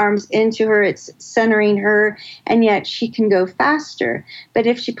bringing her arms into her, it's centering her, and yet she can go faster. But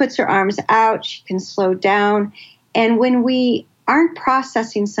if she puts her arms out, she can slow down. And when we aren't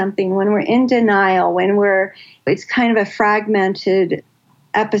processing something, when we're in denial, it's kind of a fragmented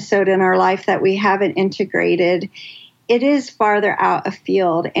episode in our life that we haven't integrated, it is farther out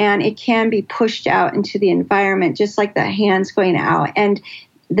afield, and it can be pushed out into the environment, just like the hands going out. And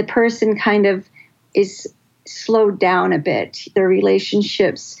the person kind of is slowed down a bit. Their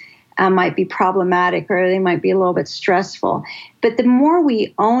relationships might be problematic, or they might be a little bit stressful. But the more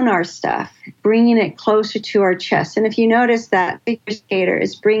we own our stuff, bringing it closer to our chest, and if you notice that figure skater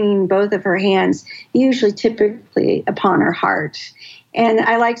is bringing both of her hands, typically upon her heart. And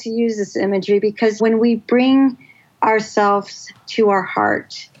I like to use this imagery because when we bring ourselves to our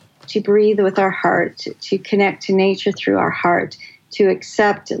heart, to breathe with our heart, to connect to nature through our heart, to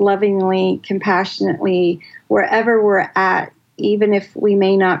accept lovingly, compassionately, wherever we're at, even if we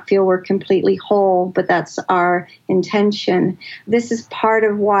may not feel we're completely whole, but that's our intention. This is part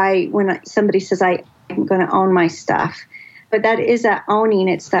of why when somebody says, I'm going to own my stuff, but that is that owning,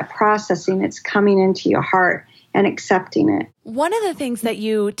 it's that processing, it's coming into your heart and accepting it. One of the things that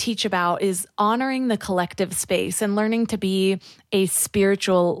you teach about is honoring the collective space and learning to be a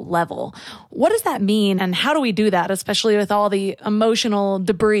spiritual level. What does that mean, and how do we do that, especially with all the emotional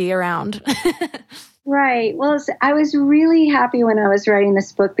debris around? Right. Well, I was really happy when I was writing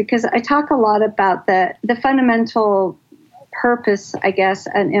this book because I talk a lot about the fundamental purpose, I guess,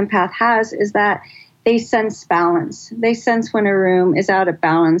 an empath has is that they sense balance. They sense when a room is out of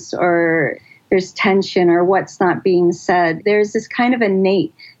balance or there's tension or what's not being said. There's this kind of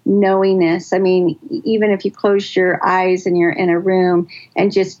innate knowingness. I mean, even if you close your eyes and you're in a room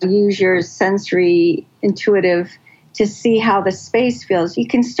and just use your sensory intuitive to see how the space feels, you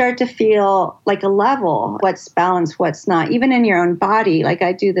can start to feel like a level, what's balanced, what's not, even in your own body. Like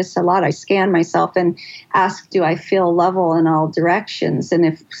I do this a lot. I scan myself and ask, do I feel level in all directions? And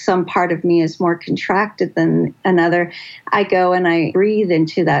if some part of me is more contracted than another, I go and I breathe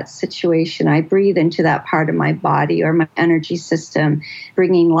into that situation. I breathe into that part of my body or my energy system,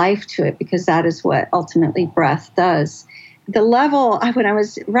 bringing life to it, because that is what ultimately breath does. The level, when I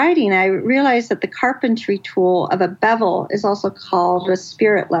was writing, I realized that the carpentry tool of a bevel is also called a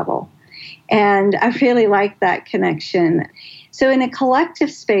spirit level. And I really like that connection. So in a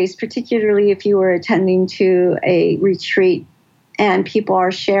collective space, particularly if you were attending to a retreat and people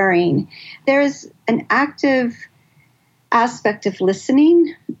are sharing, there's an active aspect of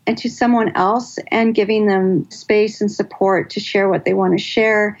listening and to someone else and giving them space and support to share what they want to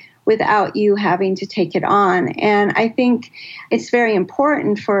share without you having to take it on. And I think it's very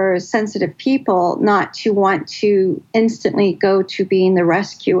important for sensitive people not to want to instantly go to being the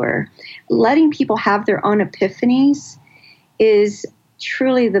rescuer. Letting people have their own epiphanies is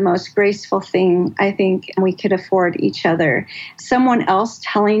truly the most graceful thing I think we could afford each other. Someone else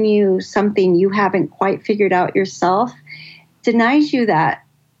telling you something you haven't quite figured out yourself denies you that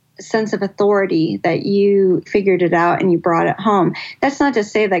sense of authority that you figured it out and you brought it home. That's not to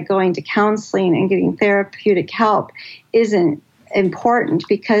say that going to counseling and getting therapeutic help isn't important,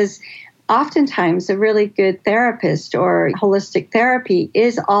 because oftentimes a really good therapist or holistic therapy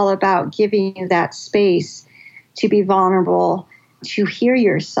is all about giving you that space to be vulnerable, to hear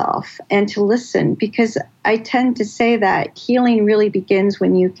yourself and to listen, because I tend to say that healing really begins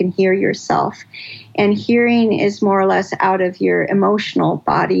when you can hear yourself. And hearing is more or less out of your emotional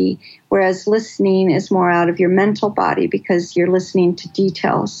body, whereas listening is more out of your mental body because you're listening to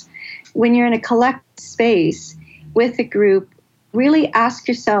details. When you're in a collective space with a group really ask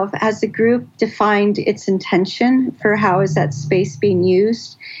yourself, has the group defined its intention for how is that space being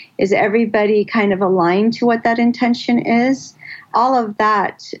used? Is everybody kind of aligned to what that intention is? All of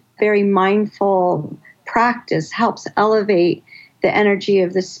that very mindful practice helps elevate the energy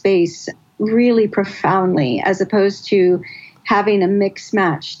of the space really profoundly, as opposed to having a mix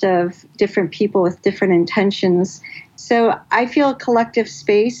matched of different people with different intentions. So I feel collective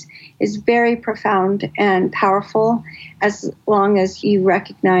space is very profound and powerful as long as you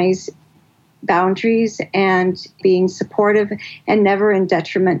recognize boundaries and being supportive and never in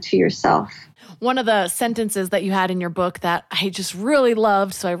detriment to yourself. One of the sentences that you had in your book that I just really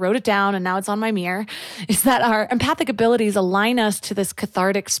loved, so I wrote it down and now it's on my mirror, is that our empathic abilities align us to this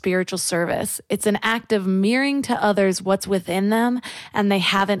cathartic spiritual service. It's an act of mirroring to others what's within them and they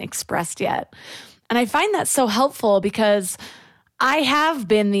haven't expressed yet. And I find that so helpful because I have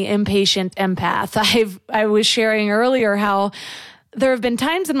been the impatient empath. I was sharing earlier how there have been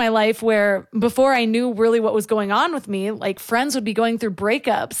times in my life where before I knew really what was going on with me, like friends would be going through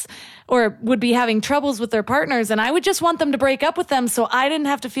breakups or would be having troubles with their partners, and I would just want them to break up with them so I didn't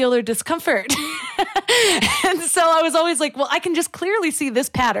have to feel their discomfort. And so I was always like, well, I can just clearly see this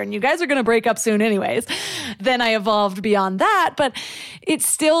pattern. You guys are going to break up soon anyways. Then I evolved beyond that, but it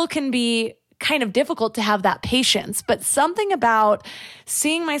still can be kind of difficult to have that patience, but something about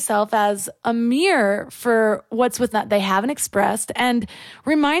seeing myself as a mirror for what's with that they haven't expressed and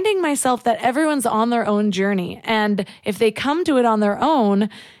reminding myself that everyone's on their own journey. And if they come to it on their own,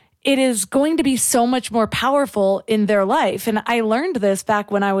 it is going to be so much more powerful in their life. And I learned this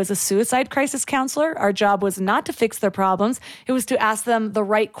back when I was a suicide crisis counselor. Our job was not to fix their problems. It was to ask them the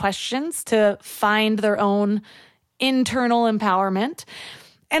right questions to find their own internal empowerment.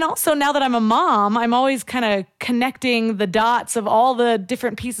 And also now that I'm a mom, I'm always kind of connecting the dots of all the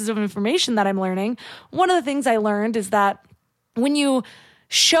different pieces of information that I'm learning. One of the things I learned is that when you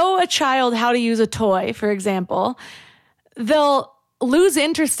show a child how to use a toy, for example, they'll lose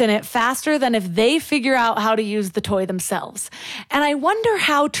interest in it faster than if they figure out how to use the toy themselves. And I wonder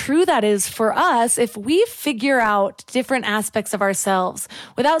how true that is for us if we figure out different aspects of ourselves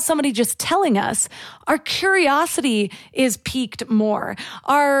without somebody just telling us. Our curiosity is piqued more.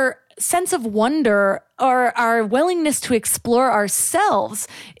 Our sense of wonder or our willingness to explore ourselves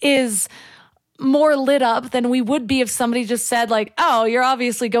is more lit up than we would be if somebody just said like, oh, you're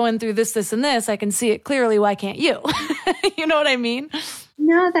obviously going through this, this, and this. I can see it clearly. Why can't you? You know what I mean?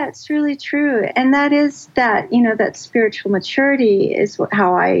 No, that's really true. And that is that, that spiritual maturity is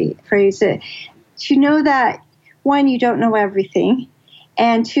how I phrase it. To know that, one, you don't know everything.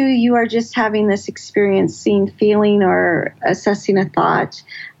 And two, you are just having this experience, seeing, feeling, or assessing a thought.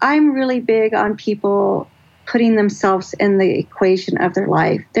 I'm really big on people putting themselves in the equation of their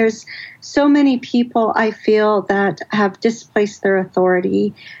life. There's so many people I feel that have displaced their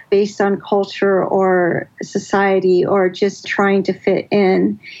authority based on culture or society or just trying to fit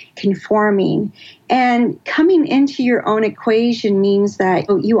in, conforming. And coming into your own equation means that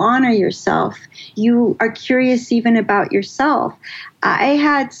you honor yourself. You are curious even about yourself. I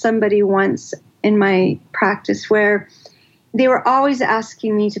had somebody once in my practice where they were always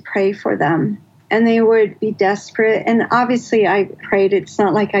asking me to pray for them. And they would be desperate. And obviously I prayed. It's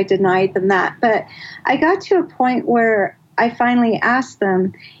not like I denied them that. But I got to a point where I finally asked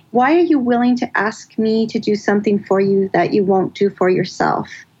them, why are you willing to ask me to do something for you that you won't do for yourself?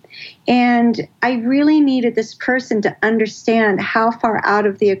 And I really needed this person to understand how far out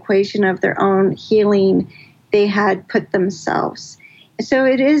of the equation of their own healing they had put themselves. So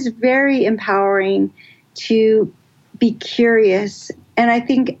it is very empowering to be curious. And I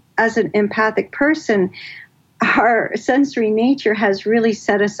think as an empathic person, our sensory nature has really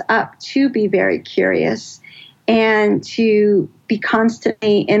set us up to be very curious and to be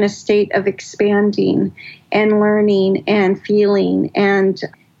constantly in a state of expanding and learning and feeling and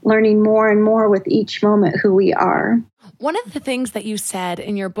learning more and more with each moment who we are. One of the things that you said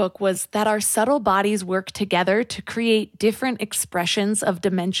in your book was that our subtle bodies work together to create different expressions of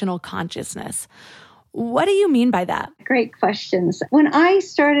dimensional consciousness. What do you mean by that? Great questions. When I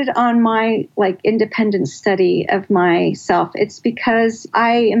started on my independent study of myself, it's because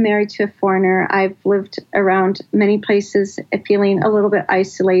I am married to a foreigner. I've lived around many places feeling a little bit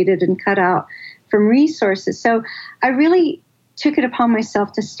isolated and cut out from resources. So I really took it upon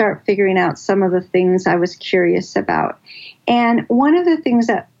myself to start figuring out some of the things I was curious about. And one of the things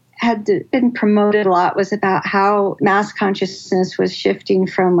that had been promoted a lot was about how mass consciousness was shifting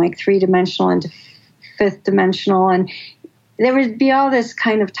from three-dimensional into fifth dimensional, and there would be all this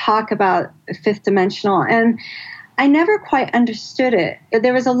kind of talk about fifth dimensional. And I never quite understood it.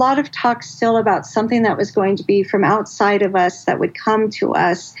 There was a lot of talk still about something that was going to be from outside of us that would come to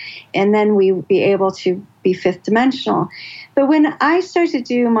us, and then we would be able to be fifth dimensional. But when I started to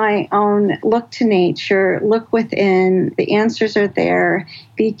do my own look to nature, look within, the answers are there,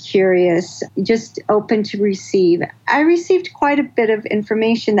 be curious, just open to receive, I received quite a bit of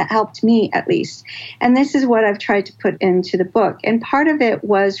information that helped me at least. And this is what I've tried to put into the book. And part of it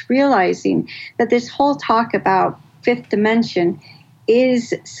was realizing that this whole talk about fifth dimension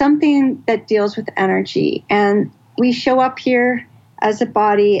is something that deals with energy. And we show up here as a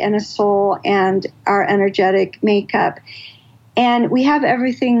body and a soul and our energetic makeup. And we have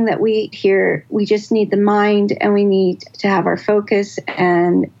everything that we hear. We just need the mind, and we need to have our focus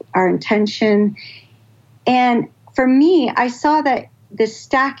and our intention. And for me, I saw that the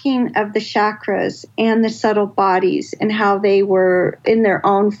stacking of the chakras and the subtle bodies and how they were in their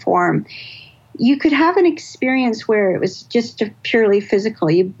own form, you could have an experience where it was just purely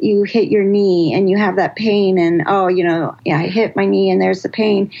physical. You hit your knee and you have that pain and, I hit my knee and there's the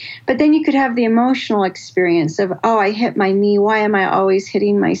pain. But then you could have the emotional experience of, I hit my knee. Why am I always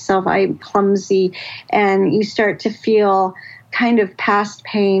hitting myself? I'm clumsy. And you start to feel kind of past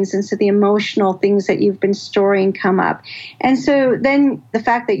pains. And so the emotional things that you've been storing come up. And so then the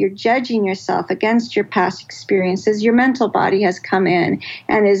fact that you're judging yourself against your past experiences, your mental body has come in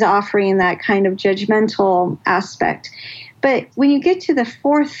and is offering that kind of judgmental aspect. But when you get to the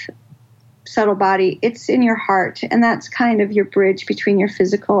fourth subtle body, it's in your heart. And that's kind of your bridge between your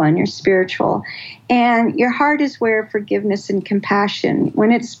physical and your spiritual. And your heart is where forgiveness and compassion,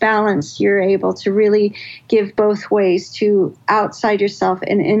 when it's balanced, you're able to really give both ways to outside yourself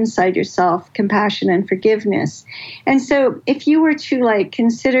and inside yourself, compassion and forgiveness. And so if you were to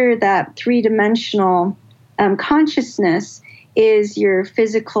consider that three-dimensional consciousness is your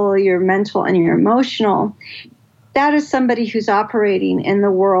physical, your mental, and your emotional, that is somebody who's operating in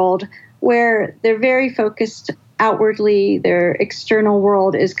the world where they're very focused outwardly. Their external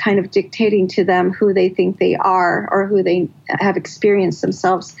world is kind of dictating to them who they think they are or who they have experienced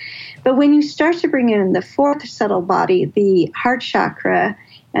themselves. But when you start to bring in the fourth subtle body, the heart chakra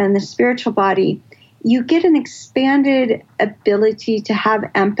and the spiritual body, you get an expanded ability to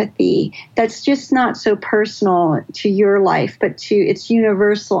have empathy that's just not so personal to your life, but it's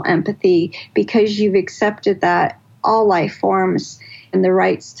universal empathy, because you've accepted that all life forms and the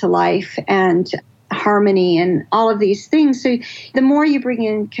rights to life and harmony and all of these things. So the more you bring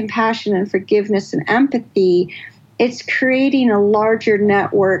in compassion and forgiveness and empathy, it's creating a larger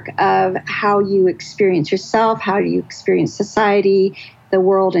network of how you experience yourself, how you experience society, the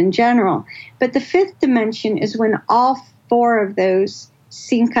world in general. But the fifth dimension is when all four of those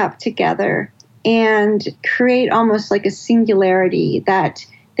sync up together and create almost like a singularity, that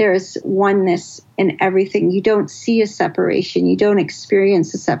there's oneness in everything. You don't see a separation. You don't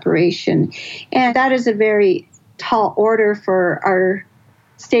experience a separation. And that is a very tall order for our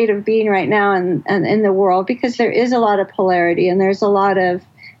state of being right now and in the world, because there is a lot of polarity and there's a lot of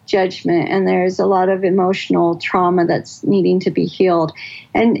judgment and there's a lot of emotional trauma that's needing to be healed.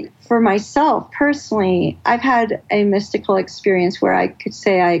 And for myself personally, I've had a mystical experience where I could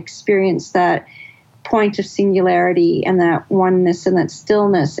say I experienced that point of singularity and that oneness and that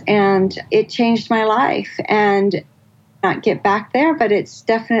stillness, and it changed my life. And not get back there, but it's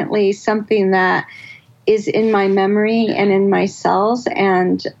definitely something that is in my memory and in my cells.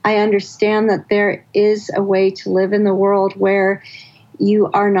 And I understand that there is a way to live in the world where you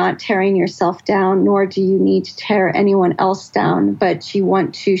are not tearing yourself down, nor do you need to tear anyone else down, but you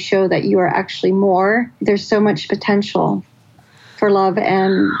want to show that you are actually more. There's so much potential for love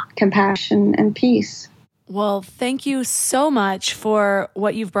and compassion and peace. Well, thank you so much for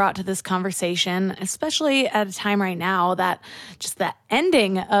what you've brought to this conversation, especially at a time right now that just the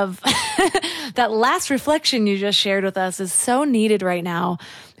ending of that last reflection you just shared with us is so needed right now,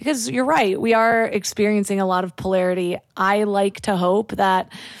 because you're right. We are experiencing a lot of polarity. I like to hope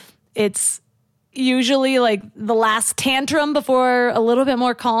that it's usually like the last tantrum before a little bit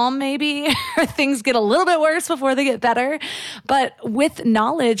more calm, maybe, or things get a little bit worse before they get better. But with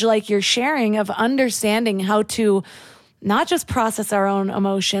knowledge like you're sharing of understanding how to not just process our own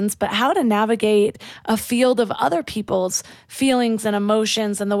emotions, but how to navigate a field of other people's feelings and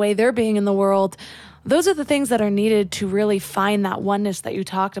emotions and the way they're being in the world, those are the things that are needed to really find that oneness that you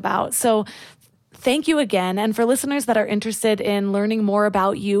talked about. So thank you again. And for listeners that are interested in learning more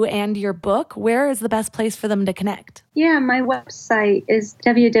about you and your book, where is the best place for them to connect? Yeah, my website is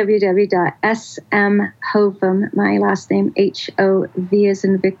www.smhovem, my last name, H-O-V as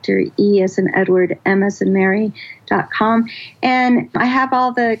in Victor, E as in Edward, M as in Mary.com. And I have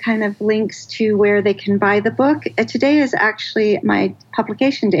all the kind of links to where they can buy the book. Today is actually my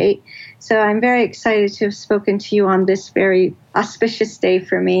publication date. So I'm very excited to have spoken to you on this very auspicious day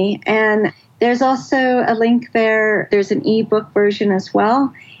for me. And there's also a link there. There's an ebook version as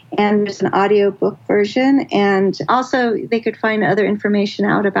well. And there's an audiobook version. And also they could find other information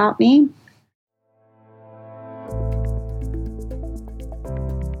out about me.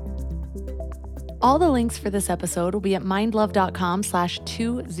 All the links for this episode will be at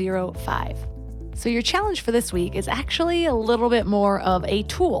mindlove.com/205. So your challenge for this week is actually a little bit more of a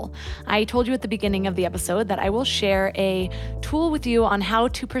tool. I told you at the beginning of the episode that I will share a tool with you on how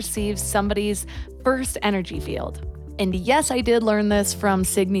to perceive somebody's first energy field. And yes, I did learn this from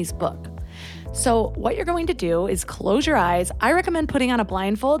Signy's book. So what you're going to do is close your eyes. I recommend putting on a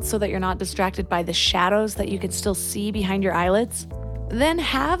blindfold so that you're not distracted by the shadows that you can still see behind your eyelids. Then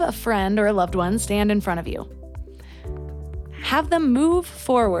have a friend or a loved one stand in front of you. Have them move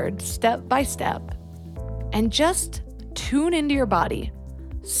forward step by step and just tune into your body.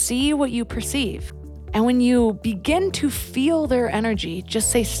 See what you perceive. And when you begin to feel their energy,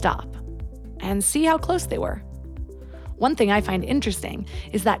 just say stop and see how close they were. One thing I find interesting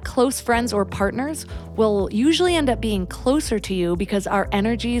is that close friends or partners will usually end up being closer to you because our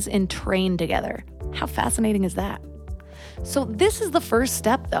energies entrain together. How fascinating is that? So this is the first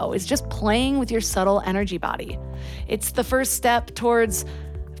step, though, is just playing with your subtle energy body. It's the first step towards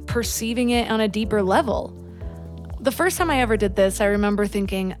perceiving it on a deeper level. The first time I ever did this, I remember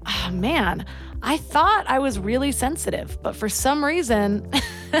thinking, oh man, I thought I was really sensitive, but for some reason,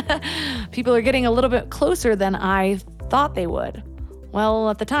 people are getting a little bit closer than I thought they would. Well,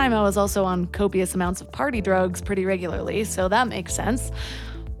 at the time, I was also on copious amounts of party drugs pretty regularly, so that makes sense.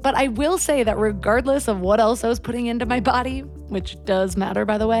 But I will say that regardless of what else I was putting into my body, which does matter,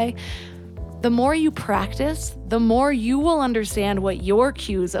 by the way, the more you practice, the more you will understand what your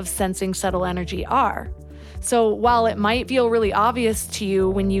cues of sensing subtle energy are. So while it might feel really obvious to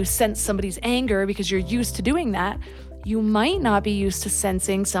you when you sense somebody's anger because you're used to doing that, you might not be used to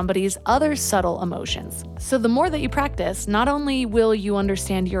sensing somebody's other subtle emotions. So the more that you practice, not only will you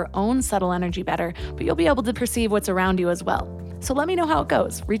understand your own subtle energy better, but you'll be able to perceive what's around you as well. So let me know how it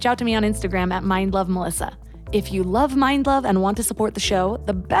goes. Reach out to me on Instagram at MindLoveMelissa. If you love Mind Love and want to support the show,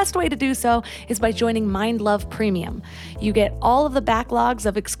 the best way to do so is by joining Mind Love Premium. You get all of the backlogs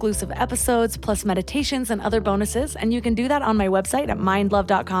of exclusive episodes, plus meditations and other bonuses, and you can do that on my website at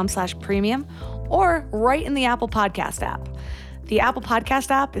mindlove.com/premium or right in the Apple Podcast app. The Apple Podcast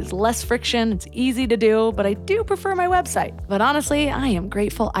app is less friction, it's easy to do, but I do prefer my website. But honestly, I am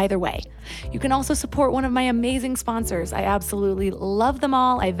grateful either way. You can also support one of my amazing sponsors. I absolutely love them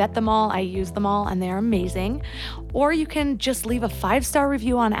all, I vet them all, I use them all, and they're amazing. Or you can just leave a 5-star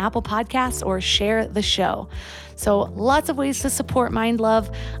review on Apple Podcasts or share the show. So lots of ways to support Mind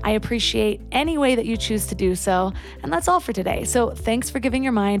Love. I appreciate any way that you choose to do so. And that's all for today. So thanks for giving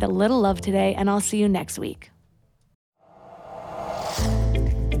your mind a little love today, and I'll see you next week.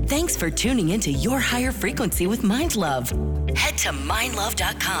 Thanks for tuning into Your Higher Frequency with Mind Love. Head to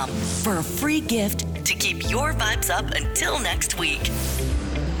mindlove.com for a free gift to keep your vibes up until next week.